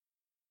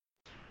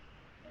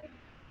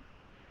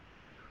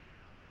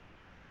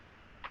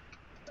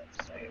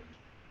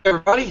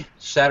everybody.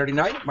 Saturday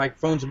night,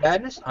 Microphones of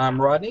Madness. I'm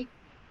Rodney.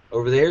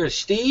 Over there is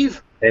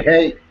Steve. Hey,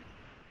 hey.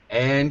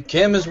 And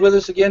Kim is with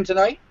us again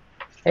tonight.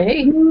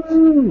 Hey.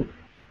 Woo.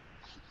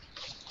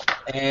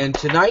 And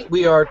tonight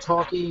we are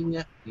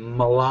talking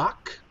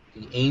Malak,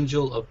 the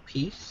Angel of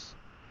Peace,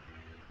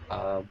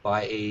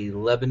 by a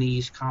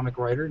Lebanese comic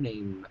writer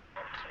named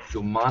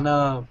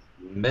Joumana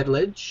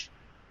Medlej.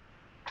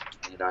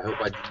 And I hope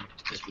I didn't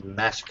just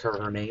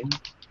massacre her name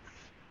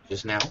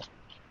just now.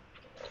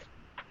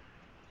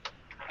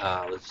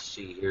 Let's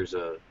see. We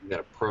got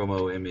a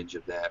promo image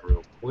of that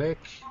real quick.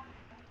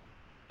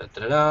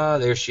 Da-da-da-da.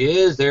 There she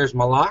is. There's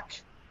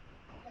Malak,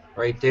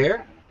 right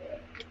there.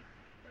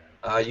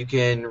 You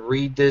can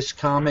read this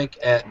comic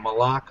at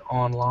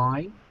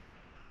malakonline.com.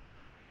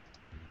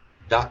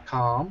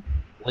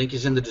 Link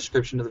is in the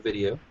description of the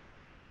video.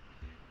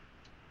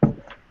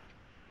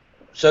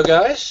 So,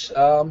 guys,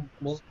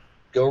 we'll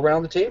go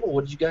around the table.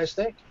 What did you guys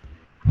think?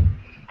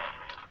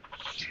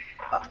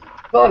 I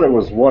thought it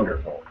was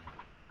wonderful.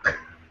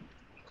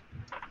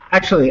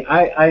 Actually,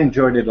 I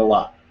enjoyed it a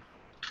lot.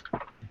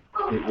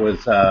 It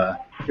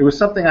was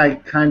something I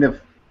kind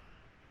of,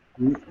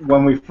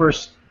 when we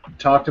first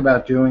talked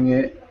about doing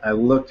it, I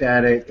looked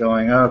at it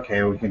going,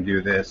 okay, we can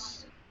do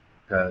this,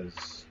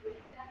 because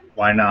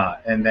why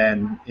not? And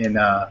then in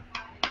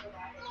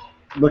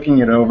looking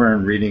it over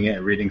and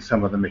reading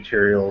some of the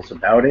materials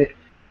about it,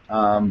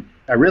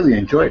 I really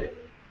enjoyed it.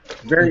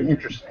 Very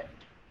interesting.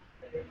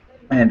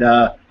 And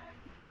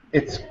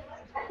it's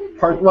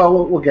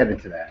well, we'll get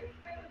into that.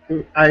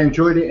 I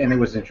enjoyed it, and it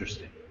was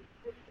interesting.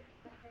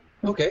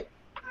 Okay.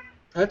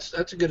 That's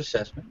a good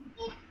assessment.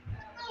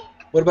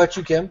 What about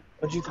you, Kim?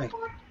 What do you think?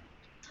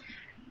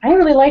 I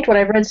really liked what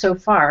I've read so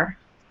far.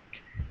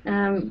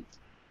 I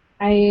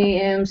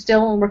am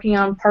still working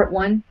on part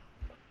 1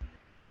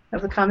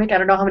 of the comic. I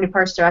don't know how many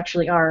parts there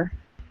actually are.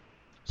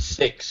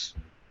 6.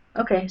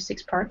 Okay,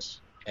 6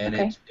 parts. And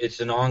okay. it's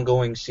an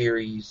ongoing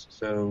series,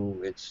 so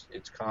it's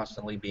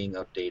constantly being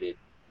updated.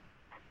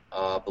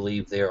 I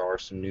believe there are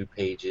some new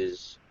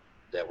pages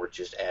that were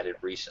just added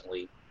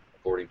recently,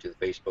 according to the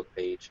Facebook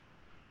page.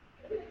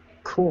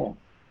 Cool.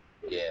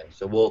 Yeah,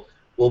 so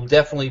we'll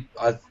definitely.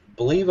 I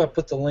believe I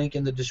put the link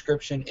in the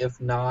description.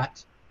 If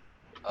not,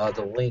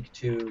 the link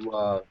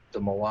to the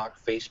Malak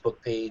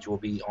Facebook page will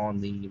be on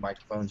the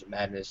Microphones of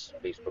Madness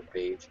Facebook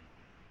page,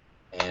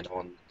 and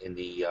in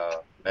the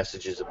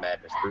Messages of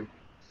Madness group.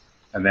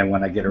 And then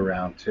when I get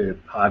around to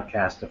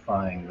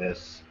podcastifying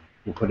this,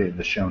 we'll put it in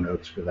the show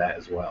notes for that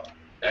as well.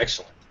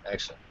 Excellent.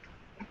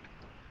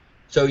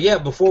 So yeah,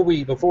 before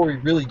we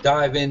really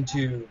dive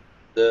into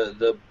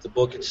the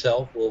book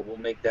itself, we'll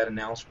make that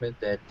announcement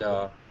that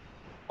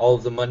all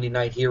of the Monday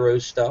Night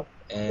Heroes stuff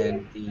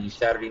and the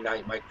Saturday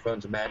Night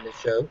Microphones of Madness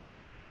show,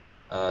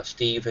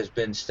 Steve has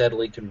been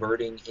steadily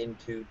converting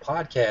into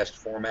podcast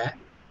format.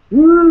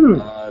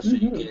 So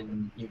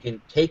you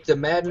can take the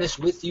madness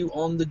with you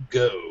on the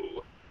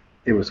go.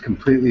 It was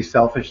completely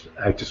selfish.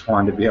 I just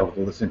wanted to be able to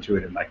listen to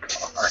it in my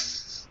car.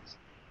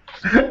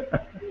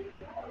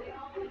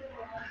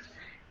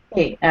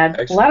 Hey,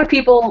 a lot of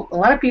people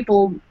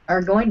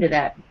are going to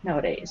that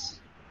nowadays.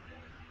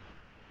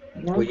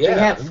 You know, well,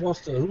 yeah. Who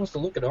wants to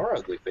look at our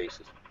ugly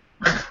faces?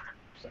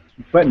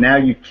 But now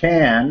you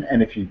can,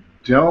 and if you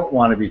don't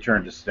want to be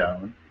turned to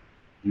stone,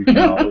 you can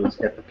always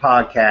get the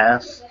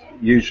podcast.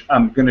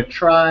 I'm going to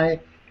try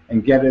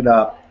and get it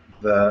up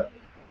the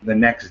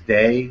next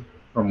day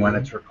from when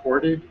it's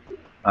recorded.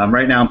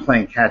 Right now I'm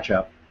playing catch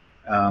up.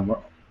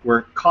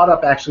 We're caught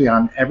up actually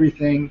on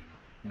everything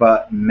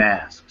but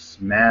Masks.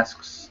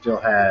 Masks still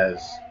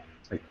has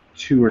like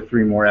 2 or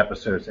 3 more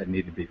episodes that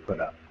need to be put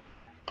up.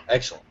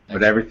 Excellent.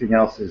 But everything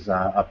else is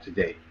up to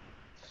date.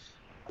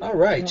 All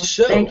right. Well,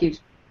 so thank you.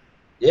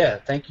 Yeah,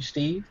 thank you,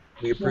 Steve.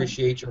 We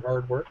appreciate your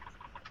hard work.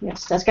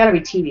 Yes, that's got to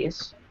be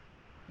tedious.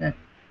 Yeah,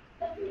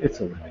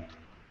 it's a living.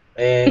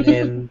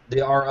 And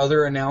our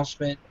other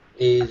announcement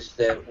is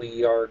that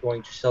we are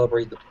going to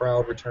celebrate the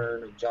proud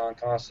return of John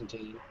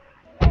Constantine.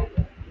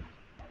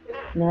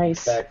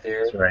 Nice. Back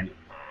there. That's right.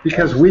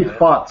 Because we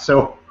fought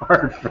so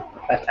hard for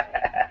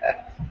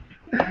that.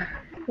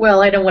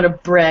 Well, I don't want to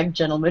brag,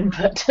 gentlemen,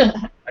 but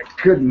I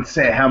couldn't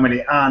say how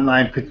many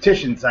online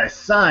petitions I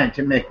signed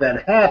to make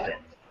that happen.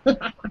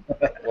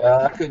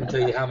 Well, I couldn't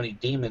tell you how many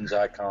demons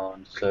I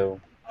conned,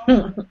 so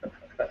I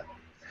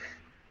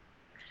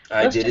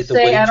let's did just it the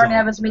way say I don't John.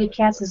 have as many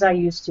cats as I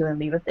used to, and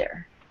leave it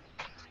there.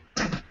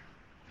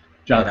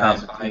 John And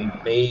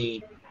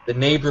Constantine. the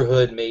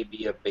neighborhood may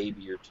be a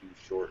baby or 2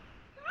 short.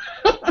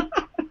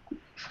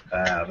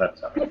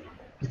 That's all right.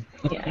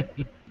 Yeah.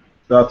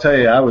 So I'll tell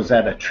you, I was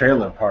at a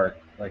trailer park,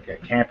 like a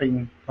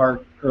camping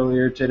park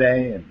earlier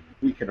today, and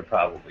they could have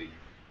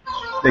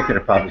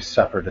probably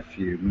suffered a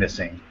few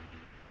missing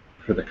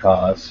for the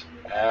cause.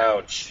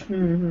 Ouch.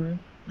 Mm-hmm.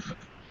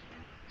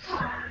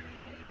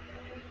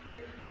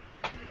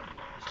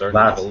 Starting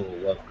to get a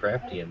little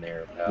Lovecraftian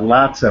there. Pal.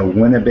 Lots of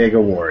Winnebago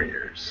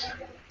Warriors.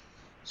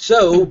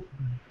 So,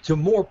 to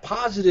more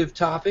positive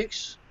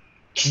topics.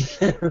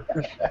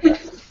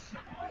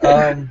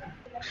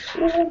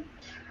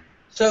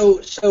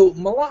 So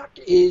Malak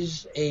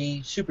is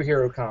a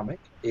superhero comic.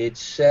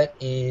 It's set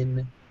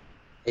in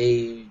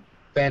a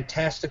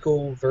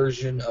fantastical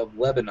version of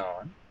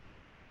Lebanon,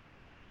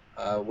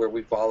 where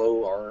we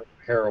follow our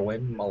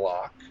heroine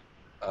Malak,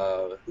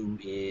 who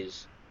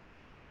is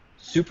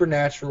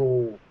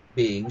supernatural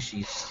being.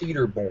 She's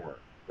cedar born,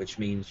 which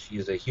means she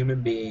is a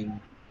human being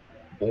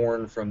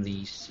born from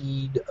the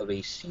seed of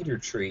a cedar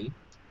tree.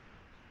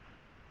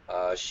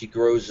 She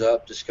grows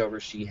up,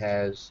 discovers she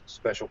has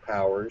special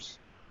powers,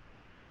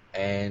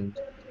 and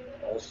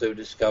also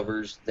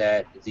discovers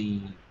that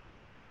the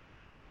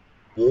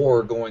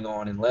war going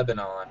on in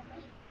Lebanon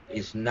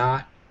is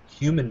not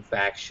human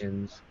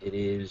factions. It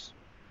is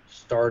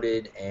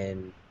started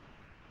and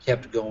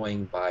kept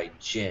going by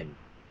jinn,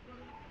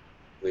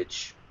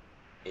 which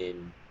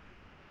in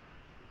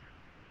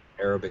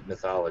Arabic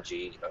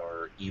mythology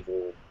are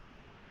evil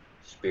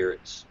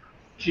spirits.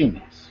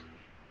 Genius.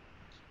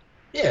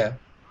 Yeah.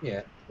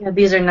 Yeah,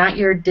 these are not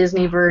your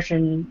Disney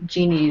version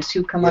genies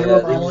who come out of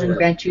a bottle and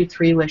grant you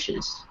 3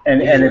 wishes.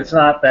 And it's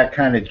not that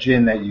kind of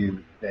gin that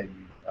you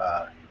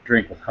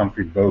drink with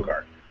Humphrey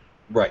Bogart.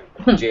 Right.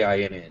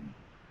 Jinn.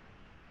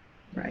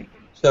 Right.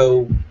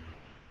 So,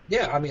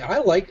 yeah, I mean, I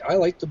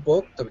like the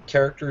book. The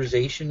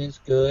characterization is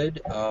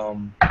good.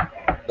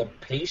 The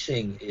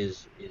pacing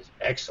is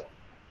excellent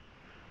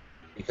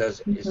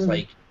because it's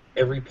like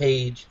every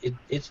page.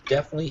 It's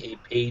definitely a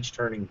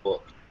page-turning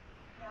book,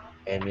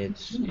 and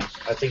it's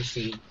I think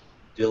she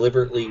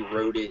deliberately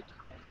wrote it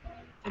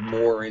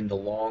more in the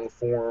long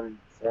form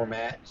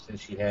format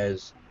since she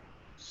has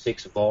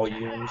 6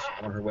 volumes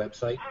on her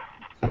website,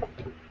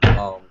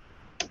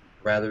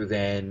 rather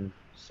than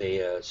say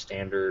a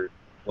standard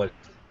what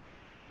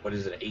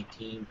is it,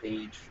 18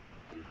 page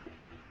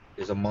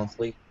is a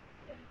monthly.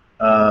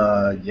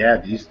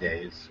 Yeah, these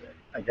days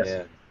I guess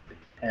it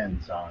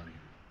depends on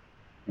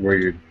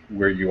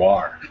where you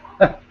are.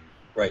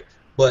 Right,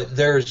 but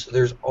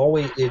there's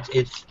always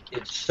it's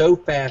so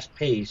fast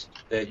paced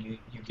that you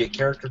get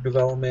character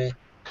development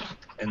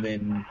and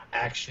then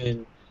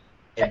action,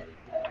 and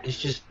it's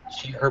just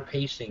her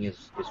pacing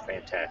is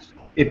fantastic.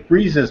 It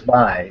breezes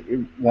by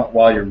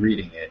while you're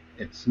reading it.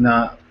 It's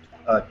not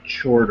a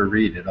chore to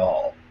read at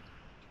all.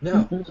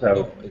 No,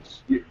 so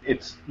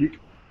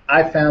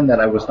I found that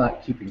I was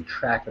not keeping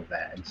track of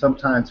that, and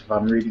sometimes if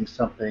I'm reading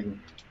something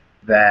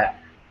that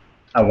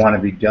I want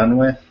to be done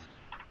with,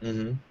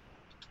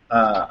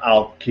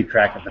 I'll keep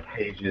track of the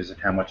pages and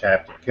how much I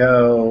have to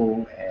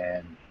go.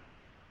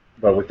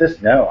 But with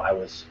this, no, it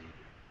was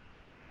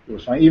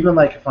fine. Even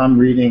like if I'm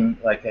reading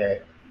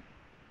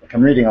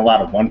I'm reading a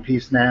lot of One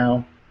Piece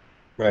now,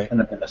 right? And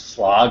then the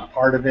slog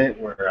part of it,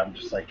 where I'm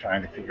just like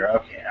trying to figure out,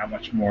 okay, how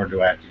much more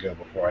do I have to go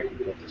before I can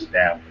put this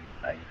down for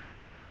the night?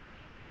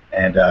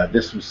 And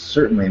this was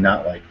certainly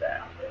not like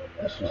that.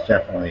 This was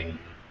definitely,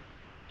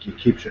 it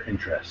keeps your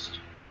interest.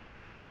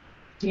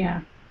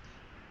 Yeah.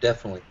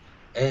 Definitely.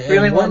 And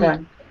really well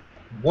done.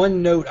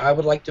 One note I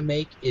would like to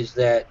make is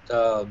that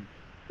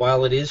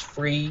while it is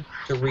free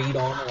to read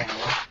online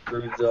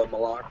through the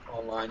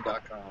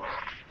malakonline.com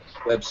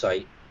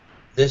website,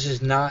 this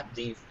is not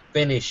the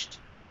finished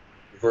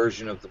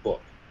version of the book.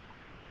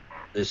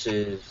 This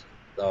is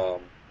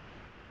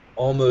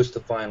almost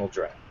the final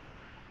draft.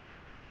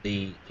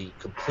 The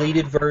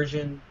completed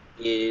version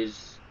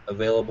is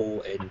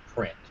available in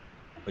print,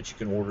 which you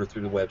can order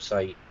through the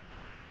website.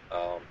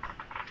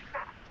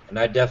 And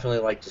I'd definitely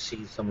like to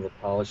see some of the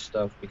polished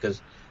stuff,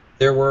 because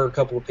there were a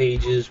couple of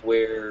pages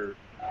where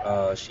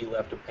she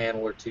left a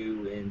panel or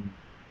two in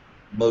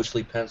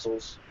mostly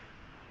pencils.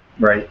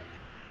 Right.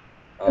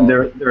 And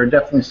there are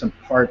definitely some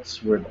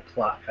parts where the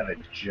plot kind of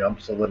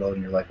jumps a little,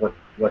 and you're like, what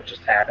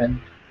just happened?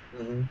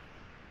 Mm-hmm.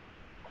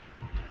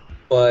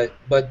 But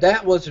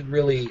that wasn't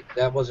really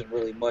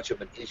much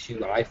of an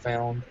issue I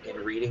found in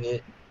reading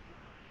it.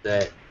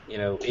 That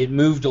it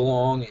moved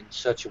along in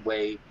such a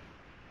way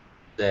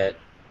that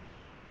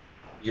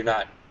you're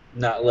not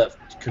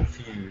left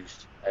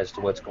confused as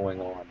to what's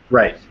going on.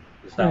 Right.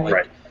 It's not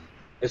like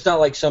It's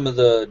not like some of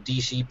the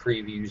DC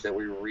previews that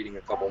we were reading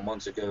a couple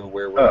months ago,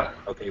 where we're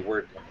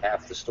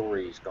half the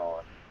story is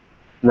gone.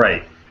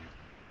 Right.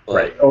 But,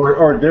 right.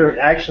 Or there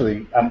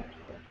actually, I'm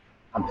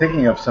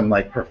thinking of some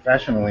like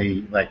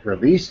professionally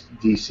released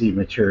DC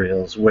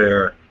materials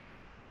where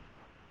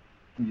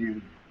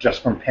you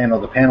just from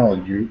panel to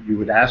panel you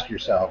would ask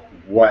yourself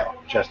what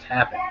just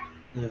happened.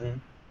 Mm-hmm.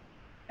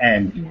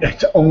 And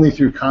it's only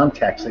through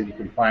context that you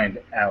can find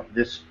out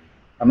this.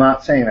 I'm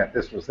not saying that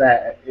this was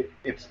that.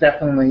 It's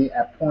definitely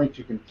at points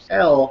you can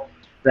tell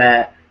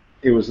that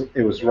it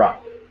was wrong.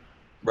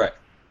 Right.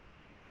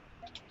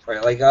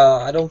 Right. Like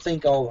I don't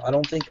think all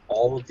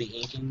of the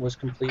inking was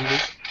completed.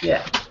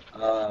 Yeah.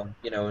 Most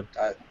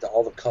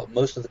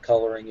of the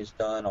coloring is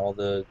done. All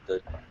the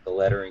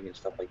lettering and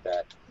stuff like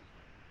that.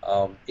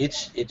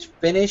 It's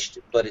finished,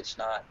 but it's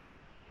not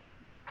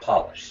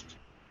polished.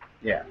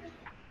 Yeah.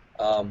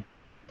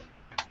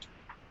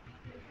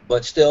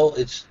 But still,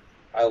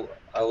 I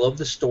love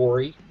the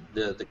story.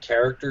 The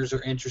characters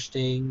are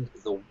interesting.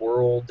 The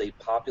world they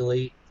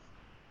populate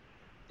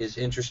is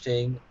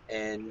interesting,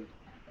 and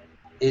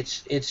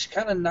it's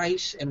kind of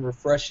nice and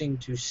refreshing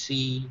to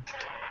see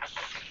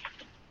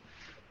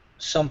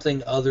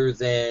something other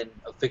than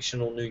a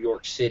fictional New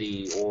York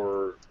City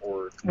or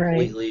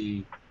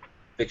completely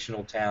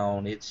fictional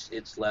town.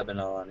 It's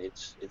Lebanon.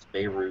 It's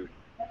Beirut.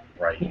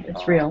 Right. Yeah,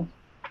 it's real.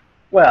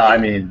 Well, I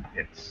mean,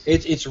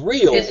 It's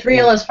real. It's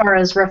real as far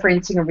as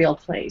referencing a real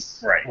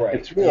place. right. Right.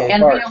 It's real And as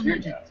far real as you know.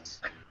 legends.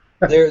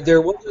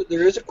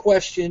 There is a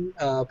question.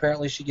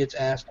 Apparently, she gets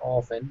asked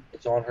often.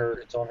 It's on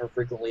her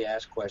frequently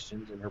asked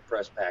questions in her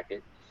press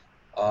packet.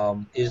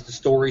 Is the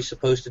story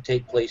supposed to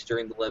take place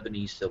during the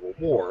Lebanese Civil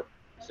War,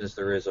 since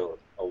there is a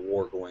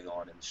war going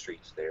on in the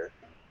streets there?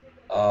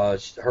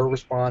 Her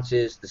response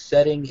is, the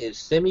setting is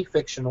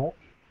semi-fictional.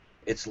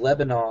 It's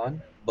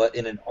Lebanon, but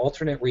in an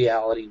alternate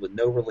reality with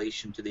no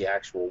relation to the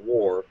actual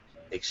war,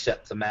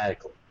 except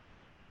thematically.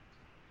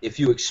 If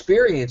you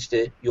experienced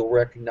it, you'll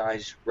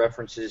recognize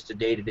references to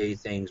day-to-day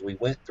things we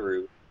went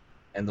through,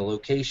 and the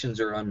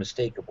locations are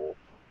unmistakable,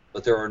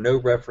 but there are no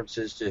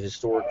references to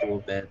historical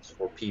events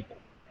or people.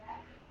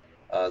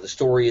 The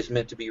story is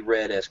meant to be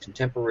read as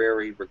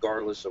contemporary,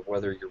 regardless of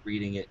whether you're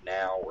reading it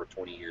now or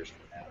 20 years from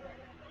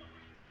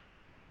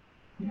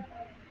now.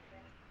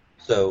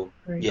 So,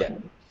 Very yeah.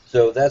 cool.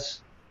 So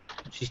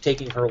she's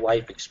taking her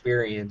life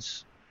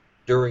experience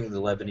during the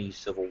Lebanese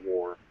Civil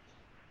War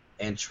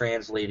and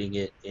translating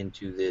it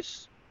into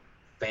this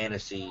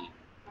fantasy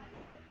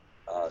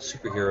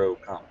superhero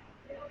comic.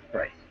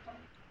 Right.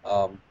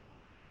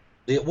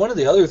 One of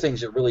the other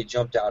things that really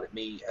jumped out at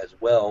me as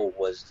well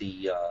was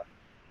the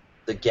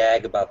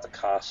gag about the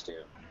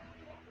costume.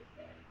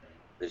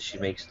 That she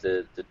makes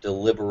the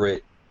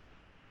deliberate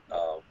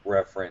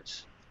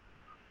reference,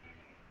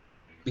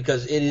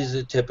 because it is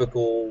a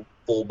typical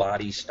full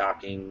body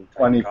stocking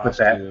When you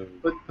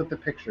costume. put the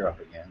picture up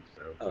again.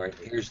 So. All right,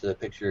 here's the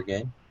picture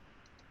again.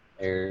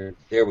 There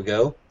we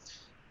go.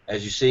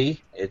 As you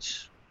see,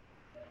 it's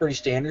pretty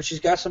standard. She's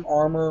got some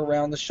armor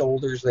around the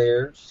shoulders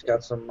there. She's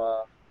got some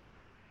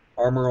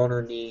armor on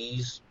her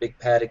knees, big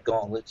padded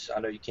gauntlets. I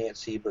know you can't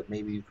see, but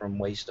maybe from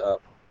waist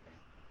up.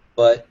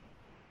 But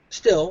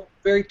still,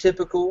 very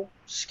typical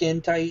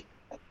skin-tight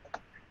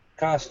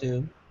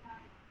costume.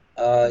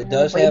 It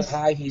does have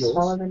high heels.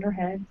 Smaller than her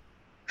head.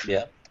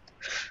 Yeah.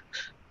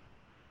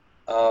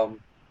 But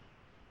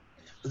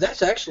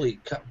that's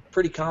actually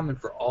pretty common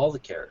for all the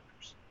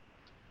characters.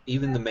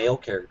 Even the male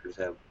characters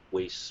have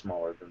waists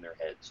smaller than their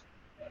heads.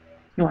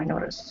 No, I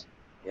noticed.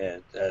 Yeah,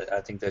 I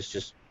think that's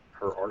just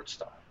her art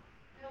style.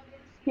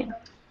 Yeah.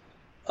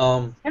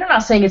 And I'm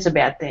not saying it's a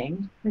bad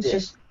thing. It's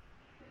just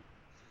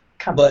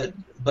comfort.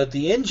 But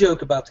the in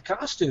joke about the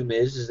costume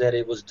is that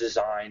it was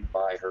designed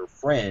by her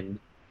friend,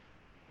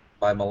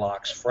 by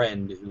Malak's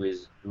friend, who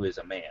is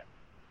a man.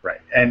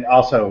 Right, and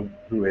also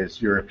who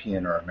is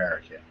European or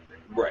American.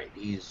 Right,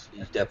 he's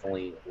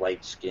definitely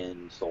light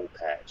skinned, soul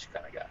patch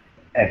kind of guy.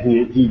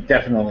 And he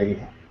definitely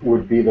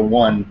would be the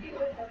one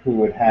who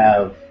would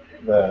have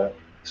the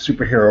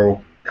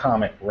superhero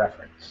comic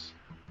reference.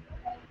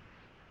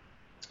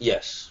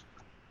 Yes.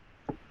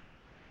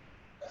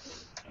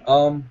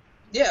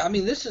 Yeah, I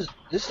mean, this is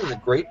a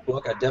great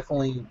book. I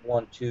definitely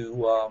want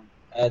to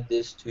add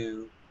this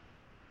to.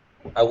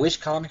 I wish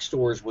comic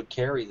stores would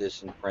carry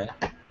this in print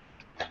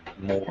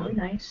more. Very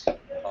nice.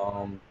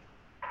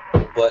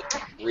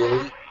 But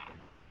really,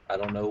 I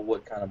don't know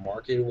what kind of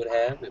market it would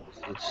have.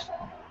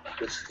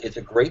 It's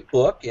a great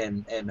book,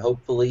 and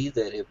hopefully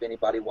that if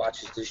anybody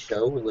watches this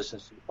show or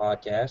listens to the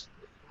podcast,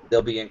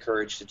 they'll be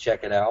encouraged to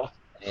check it out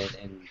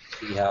and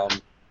see how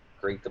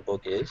great the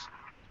book is.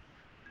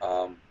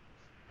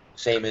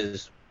 Same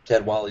as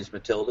Ted Wally's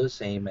Matilda,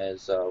 same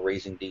as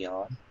Raising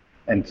Dion.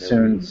 And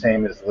soon,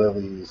 same as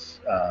Lily's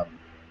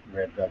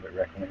Red Velvet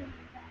Requiem.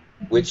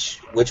 Which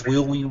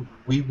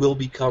we will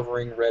be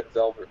covering Red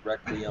Velvet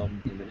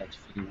Requiem in the next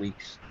few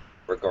weeks,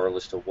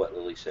 regardless of what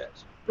Lily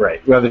says.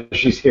 Right, whether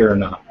she's here or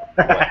not.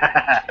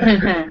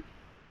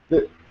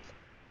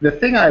 The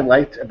thing I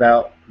liked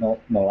about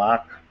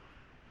Malak,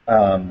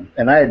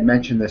 and I had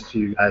mentioned this to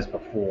you guys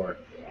before,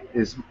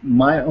 is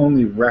my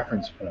only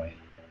reference point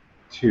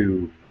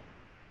to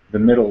the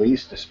Middle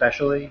East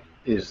especially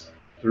is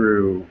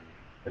through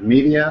the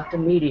media. The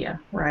media,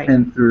 right.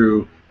 And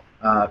through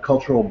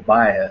cultural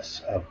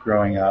bias of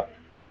growing up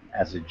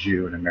as a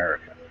Jew in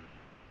America.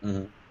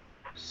 Mm-hmm.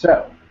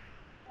 So,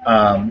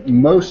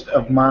 most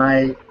of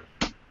my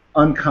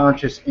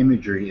unconscious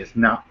imagery is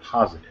not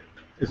positive.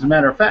 As a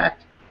matter of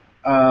fact,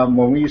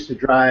 when we used to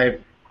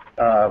drive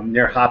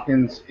near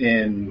Hopkins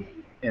in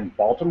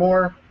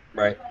Baltimore,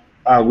 right,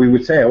 we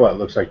would say, "Oh, well, it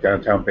looks like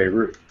downtown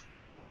Beirut."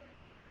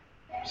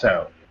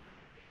 So,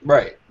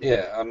 right,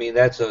 yeah. I mean,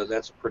 that's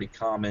a pretty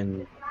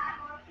common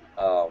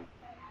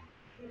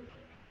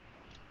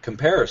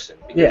comparison.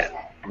 Because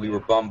we were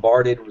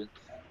bombarded with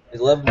the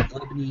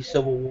Lebanese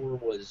Civil War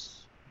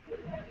was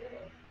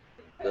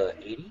the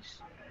 80s.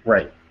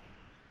 Right.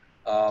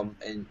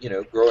 And,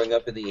 growing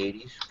up in the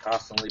 80s,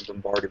 constantly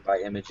bombarded by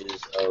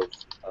images of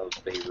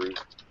Beirut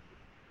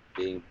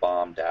being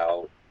bombed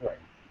out. Right.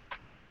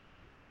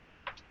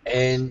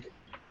 And,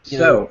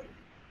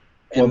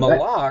 And Well, that-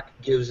 Malak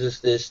gives us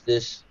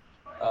this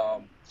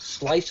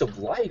slice of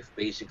life,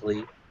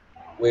 basically,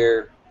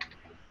 where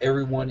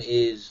everyone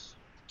is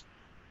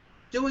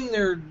doing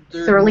their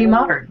Thoroughly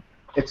normal modern.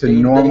 It's a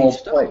day-to-day normal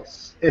stuff.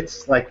 place.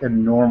 It's like a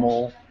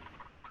normal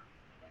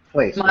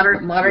place.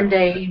 Modern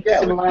day, Yeah,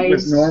 with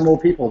civilized. normal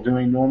people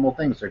doing normal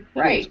things. Their kids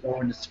Right.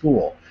 going to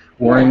school,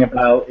 worrying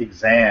about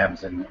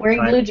exams and Wearing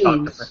trying blue to talk to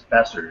jeans.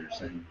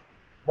 professors and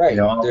Right. You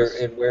know, all They're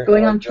this- and wearing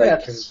Going on like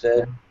trips. Kim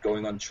said,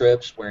 going on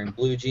trips, wearing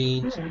blue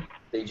jeans. Yeah.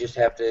 They just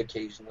have to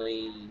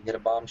occasionally hit a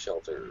bomb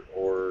shelter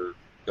or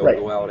don't Right.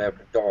 go out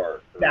after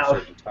dark or Now, a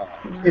certain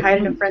time. if Hide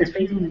in a you- friend's if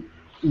you basement.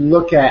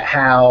 look at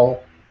how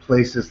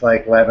places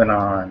like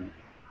Lebanon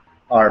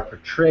are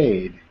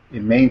portrayed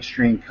in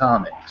mainstream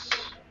comics,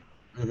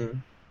 Mm-hmm.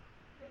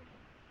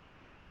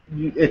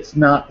 it's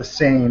not the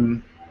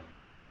same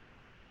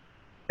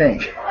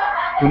thing.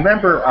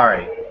 Remember, all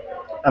right,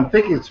 I'm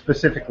thinking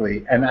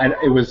specifically, and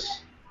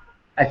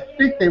I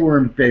think they were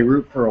in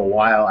Beirut for a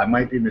while. I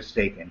might be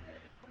mistaken.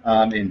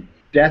 In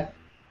Death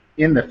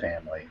in the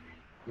Family,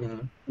 Mm-hmm.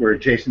 where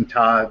Jason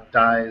Todd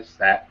dies,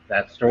 that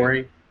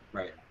story,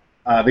 Right.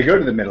 they go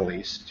to the Middle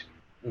East,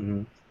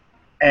 Mm-hmm.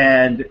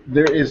 and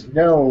there is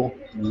no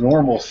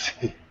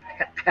normalcy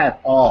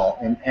at all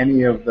in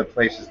any of the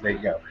places they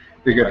go.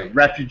 They go to Right.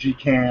 refugee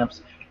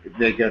camps,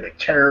 they go to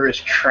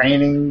terrorist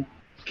training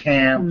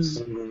camps,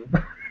 Mm-hmm.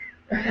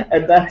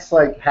 and that's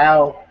like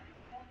how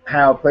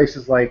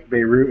places like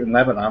Beirut and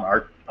Lebanon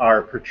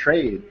are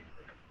portrayed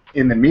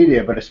in the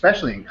media, but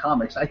especially in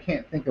comics. I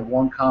can't think of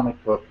one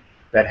comic book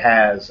that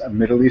has a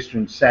Middle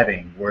Eastern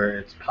setting where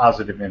it's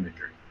positive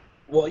imagery.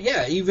 Well,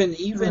 yeah, even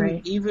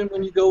Right. even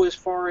when you go as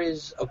far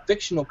as a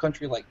fictional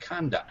country like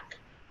Kandak,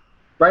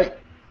 Right.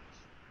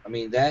 I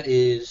mean that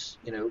is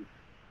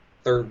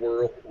third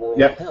world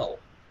Yep. hell.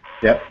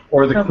 Yep.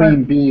 Or the Okay.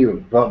 Queen Bee,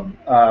 but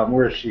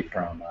where is she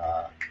from?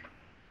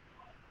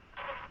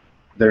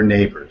 Their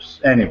neighbors.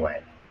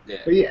 Anyway. Yeah.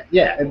 But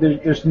yeah.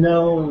 There's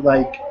no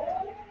like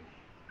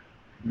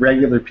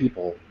regular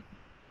people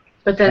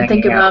But then hanging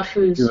think about out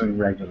who's doing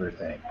regular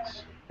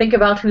things.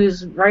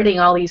 writing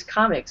all these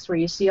comics where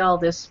you see all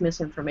this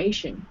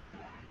misinformation.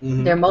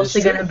 Mhm. They're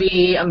mostly That's going to true.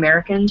 be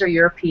Americans or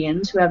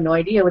Europeans who have no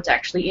idea what's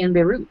actually in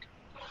Beirut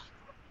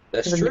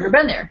That's because they've never true.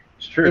 been there.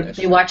 It's true.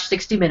 They watch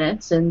 60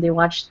 Minutes and they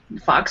watch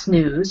Fox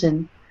News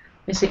and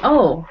they say,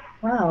 "Oh,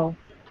 wow,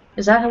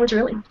 is that how it's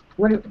really?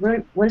 What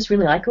it's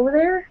really like over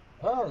there?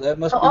 Oh, that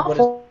must How be what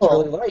awful. it's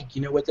really like.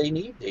 You know what they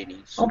need? They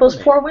need All those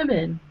Superman poor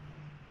women."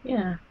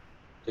 Yeah.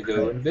 to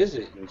go and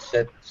visit and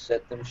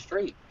set them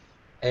straight.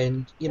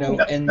 And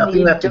and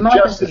Nothing that the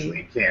democracy. Justice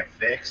League can't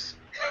fix.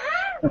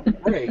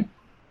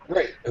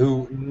 right,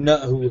 who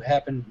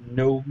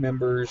no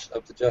members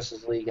of the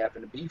Justice League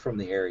happen to be from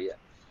the area.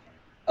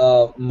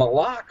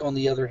 Malak, on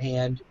the other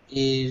hand,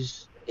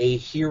 is a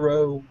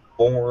hero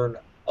born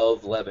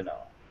of Lebanon.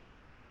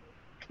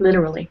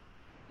 Literally.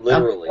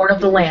 Literally, Born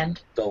of the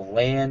land, the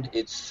land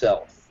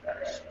itself,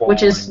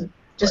 which is spawned-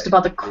 just right.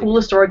 about the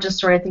coolest origin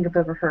story I think I've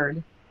ever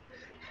heard.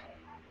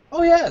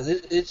 Oh yeah,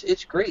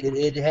 it's great.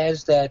 It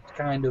has that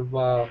kind of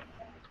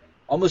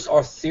almost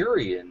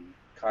Arthurian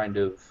kind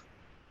of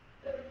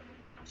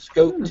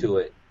scope to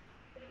it,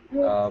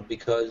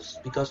 because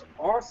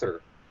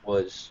Arthur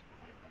was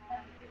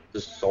the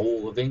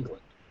soul of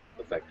England,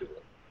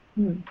 effectively,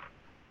 Hmm.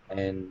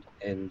 and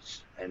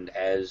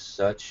as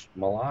such,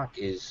 Malak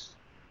is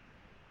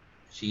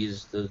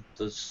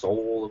the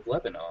soul of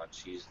Lebanon.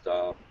 She's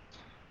the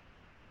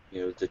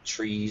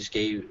trees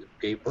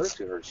gave birth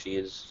to her. She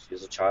is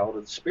a child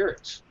of the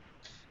spirits,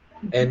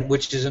 and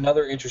which is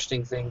another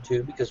interesting thing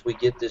too, because we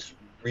get this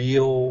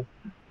real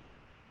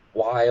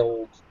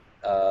wild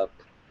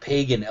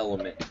pagan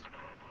element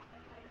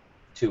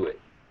to it,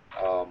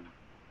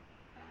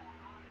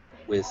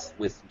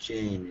 with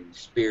jinn and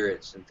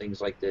spirits and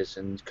things like this,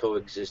 and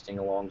coexisting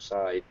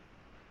alongside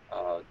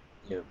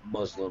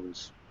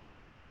Muslims,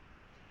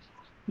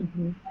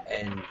 Mhm.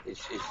 and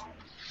it's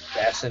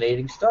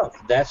fascinating stuff.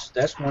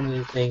 That's one of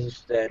the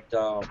things that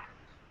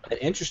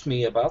interests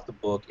me about the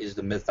book is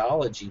the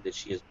mythology that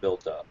she has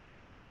built up,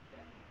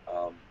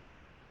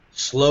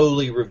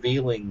 slowly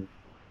revealing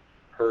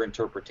her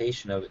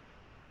interpretation of it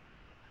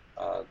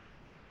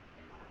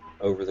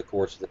over the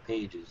course of the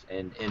pages.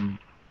 And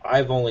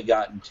I've only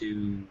gotten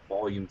to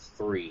volume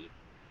 3,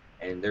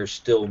 and there's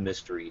still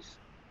mysteries.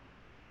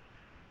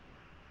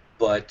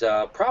 But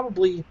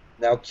probably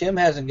now Kim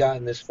hasn't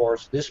gotten this far,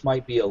 so this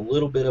might be a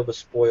little bit of a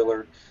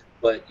spoiler.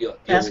 But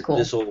That's cool.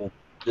 This will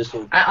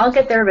I'll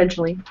get there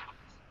eventually.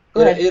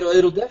 Go ahead.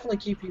 it'll definitely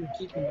keep you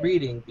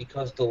reading,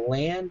 because the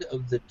land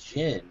of the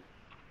jinn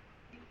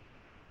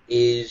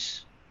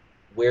is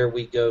where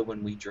we go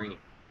when we dream.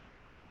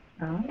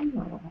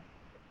 Oh.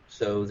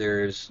 So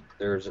there's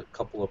a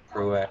couple of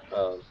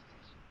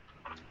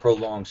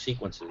prolonged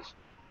sequences.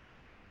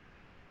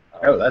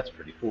 Oh, that's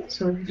pretty cool.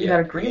 So you Yeah, got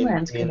a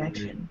Greenlands in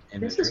connection. the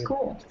This is Dreamlands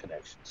cool.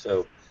 connection.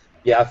 So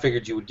yeah, I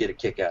figured you would get a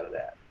kick out of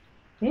that.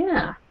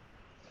 Yeah.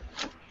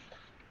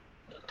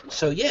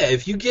 So yeah,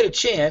 if you get a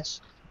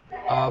chance,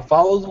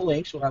 Follow the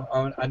links.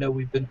 I know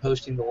we've been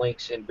posting the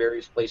links in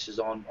various places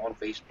on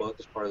Facebook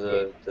as part of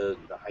the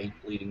hype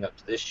leading up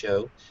to this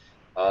show.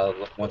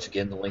 Once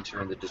again, the links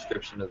are in the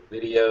description of the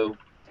video,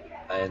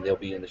 and they'll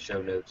be in the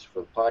show notes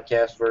for the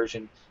podcast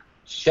version.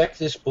 Check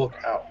this book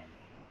out.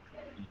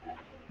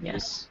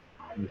 Yes.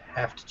 You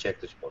have to check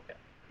this book out.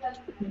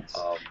 Yes.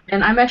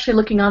 And I'm actually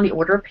looking on the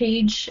order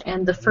page,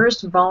 and the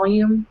first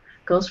volume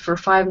goes for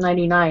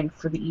 $5.99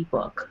 for the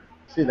ebook.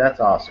 See, that's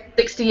awesome.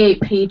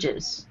 68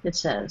 pages, it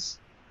says.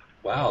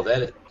 Wow,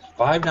 that is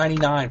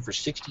 $5.99 for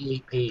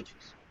 68 pages.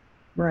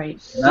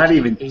 Right. Not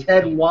even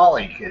Ted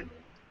Wally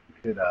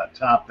could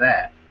top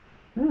that.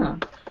 Hmm.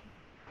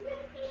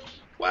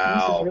 Wow.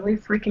 This is really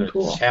freaking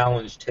cool.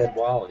 Challenge Ted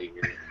Wally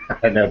here.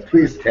 I know,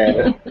 please,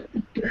 Ted.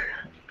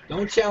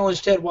 Don't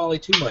challenge Ted Wally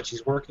too much.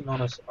 He's working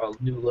on a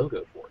new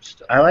logo for us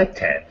still. I like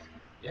Ted.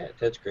 Yeah,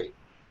 Ted's great.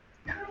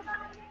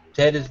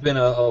 Ted has been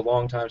a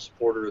long-time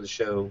supporter of the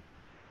show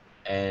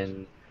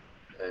and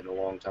a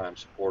long-time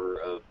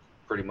supporter of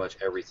pretty much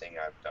everything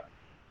I've done.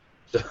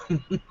 So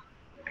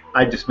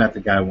I just met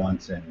the guy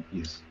once, and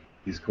he's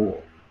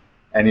cool.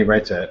 And he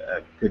writes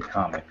a good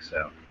comic,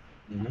 so.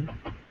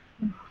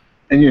 Mm-hmm.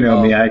 And you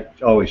know me, I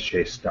always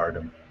chase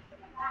stardom.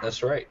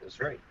 That's right.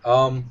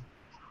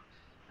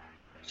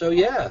 So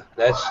yeah,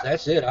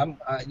 that's it. I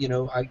give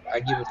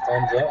it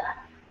thumbs up.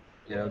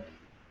 You know.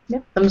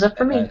 Yep, thumbs up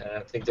for me. And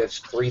I think that's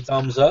 3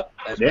 thumbs up.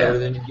 That's better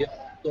than you get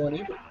on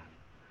Ebert.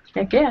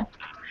 Heck yeah.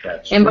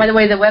 That's And true. by the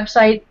way, the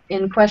website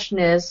in question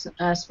is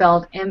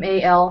spelled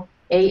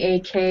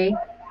MALAAK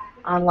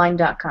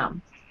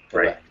online.com.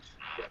 Right.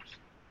 Yes.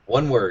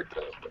 One word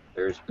though.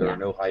 There are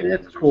no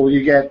hyphens. It's cool.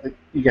 You get the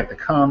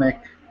comic.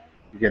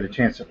 You get a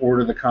chance to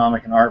order the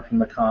comic and art from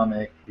the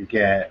comic. You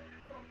get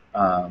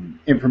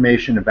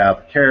information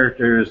about the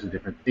characters, the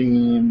different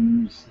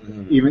themes,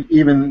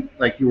 even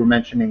like you were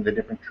mentioning, the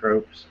different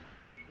tropes.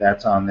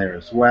 That's on there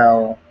as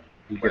well.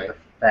 You get the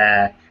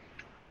FAQ.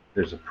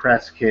 There's a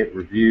press kit,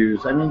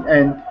 reviews. I mean,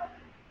 and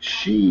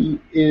she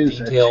is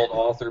detailed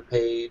author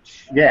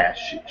page. Yeah,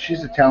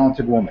 she's a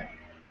talented woman.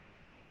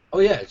 Oh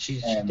yeah,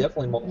 she's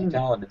definitely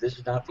multi-talented. This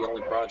is not the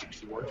only project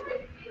she works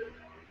with.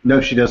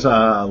 No, she does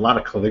a lot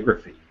of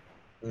calligraphy.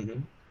 Mm-hmm.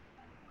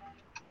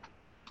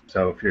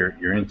 So if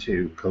you're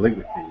into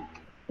calligraphy,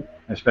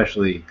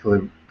 especially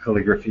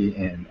calligraphy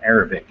in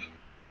Arabic,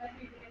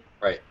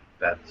 right?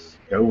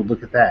 Go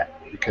look at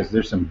that, because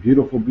there's some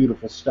beautiful,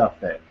 beautiful stuff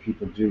that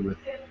people do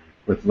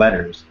with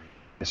letters,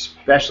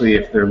 especially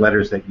if they're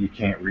letters that you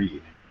can't read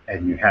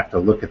and you have to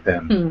look at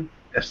them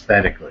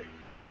aesthetically.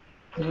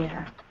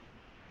 Yeah.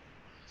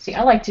 See,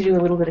 I like to do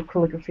a little bit of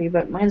calligraphy,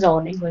 but mine's all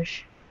in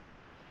English.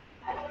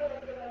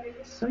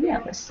 So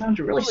yeah, this sounds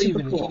really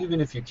super cool. Even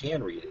if you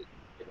can read it,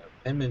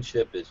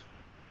 penmanship is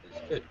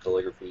good.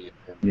 Calligraphy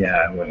and penmanship. Yeah,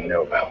 I wouldn't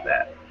know about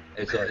that.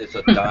 It's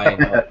a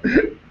dying art.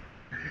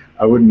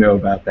 I wouldn't know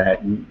about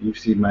that. You've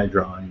seen my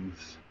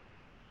drawings.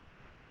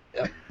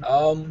 Yep.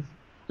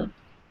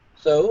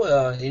 So,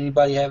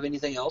 anybody have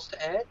anything else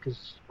to add?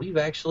 Because we've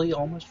actually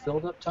almost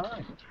filled up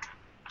time.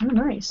 Oh,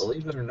 nice.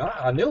 Believe it or not,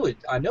 I know it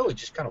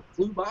just kind of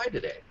flew by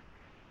today.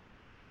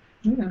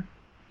 Yeah.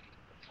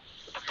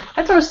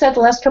 I thought it was sad the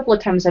last couple of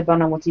times I've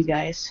been on with you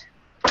guys.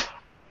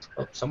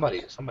 Oh,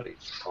 somebody's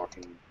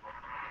talking.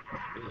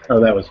 Oh,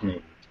 that was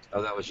me.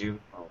 Oh, that was you?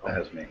 Oh, that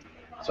was me.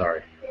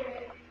 Sorry.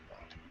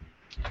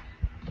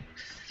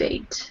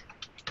 Fate.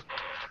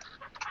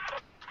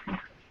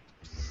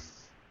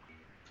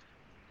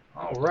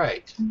 All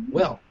right.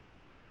 Well,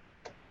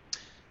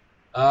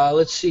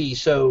 let's see.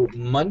 So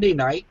Monday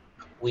night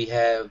we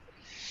have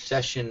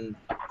session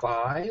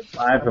 5.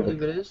 I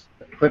believe it is.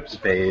 Eclipse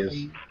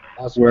phase,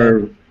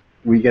 where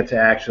we get to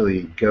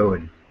actually go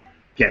and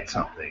get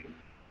something.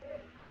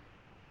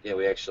 Yeah,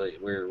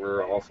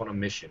 we're off on a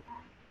mission.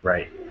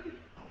 Right.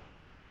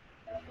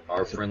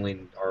 Our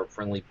friendly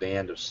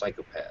band of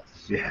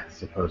psychopaths. Yeah,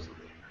 supposedly.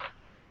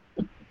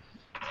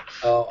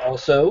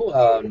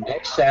 Also,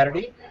 next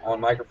Saturday on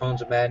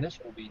Microphones of Madness,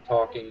 we'll be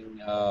talking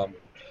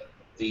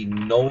the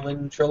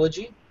Nolan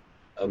trilogy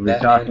of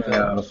Batman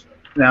films.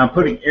 Now I'm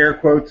putting air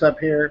quotes up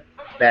here.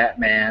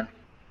 Batman.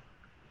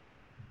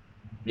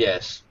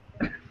 Yes.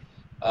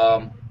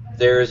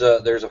 There's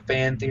a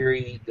fan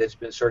theory that's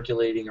been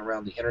circulating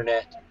around the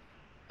internet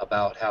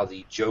about how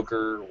the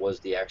Joker was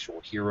the actual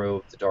hero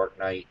of the Dark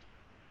Knight.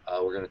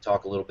 We're going to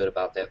talk a little bit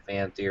about that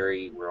fan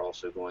theory. We're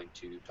also going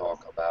to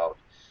talk about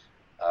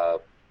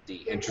the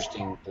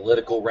interesting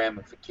political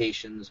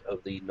ramifications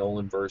of the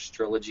Nolanverse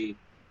trilogy,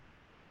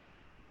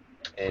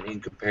 and in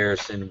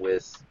comparison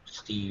with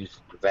Steve's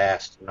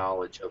vast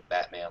knowledge of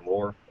Batman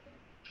lore.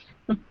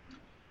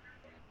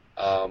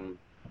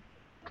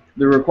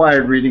 The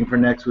required reading for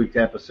next week's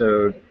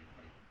episode,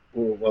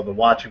 well, the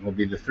watching will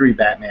be the 3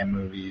 Batman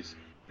movies,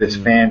 this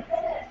fan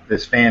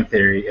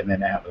theory, and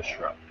then Atlas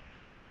Shrugged.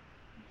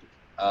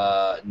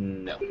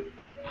 No.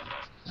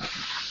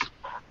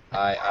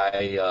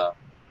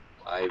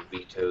 I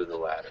veto the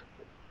latter.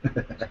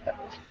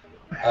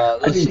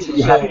 Let's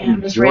see.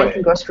 This Ray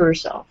can go screw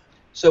herself.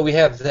 So we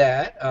have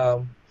that.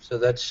 So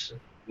that's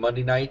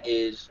Monday night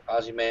is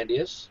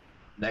Ozymandias.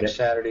 Next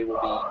Saturday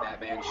will be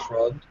Batman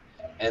Shrugged.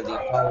 And the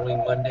following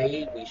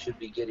Monday, we should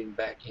be getting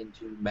back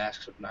into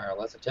Masks of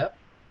Nyarlathotep.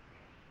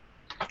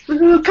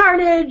 Woohoo,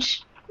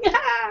 Carnage!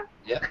 Yeah!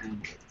 Yep.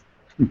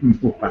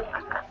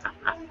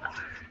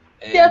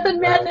 Death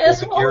and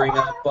Madness. We'll be gearing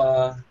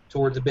up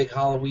towards the big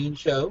Halloween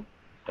show.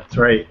 That's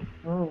right.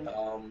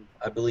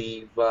 I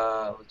believe,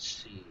 let's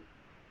see,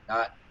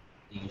 not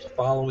the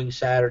following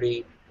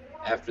Saturday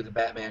after the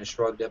Batman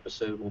Shrugged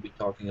episode, we'll be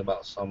talking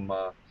about some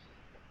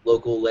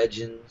local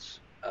legends.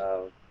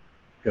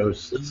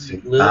 Ghosts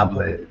and Lily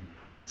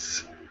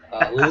goblins.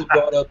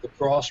 brought up the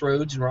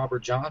Crossroads and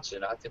Robert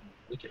Johnson. I think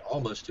we could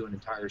almost do an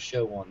entire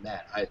show on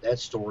that. That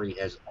story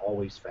has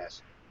always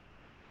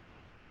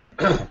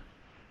fascinated.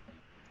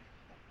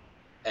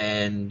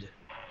 And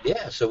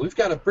yeah, so we've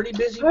got a pretty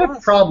busy I have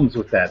month. problems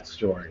with that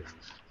story.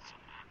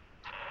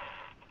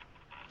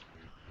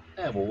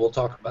 Yeah, well, we'll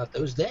talk about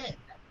those then.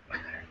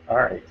 All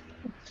right.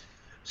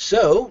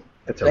 So,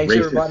 That's a thanks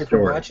racist everybody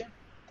story. for watching.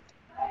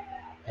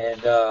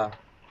 And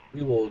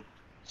we will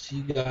see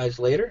you guys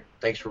later.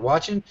 Thanks for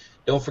watching.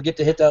 Don't forget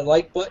to hit that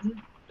like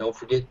button. Don't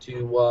forget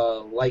to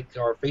like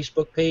our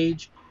Facebook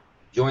page.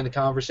 Join the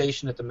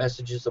conversation at the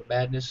Messages of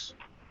Madness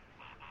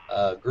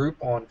group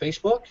on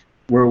Facebook.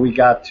 Where we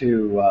got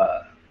to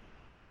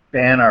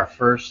ban our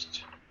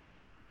first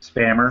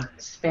spammer.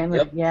 Spammer,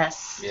 Yep.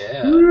 yes.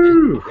 Yeah,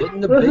 Woo!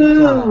 hitting the big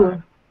Woohoo!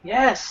 time.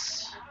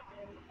 Yes.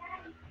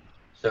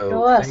 So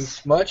Go us.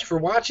 thanks much for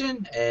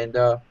watching, and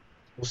we'll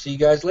see you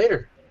guys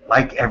later.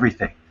 Like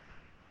everything.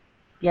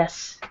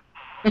 Yes.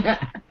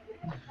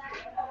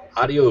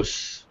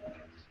 Adios.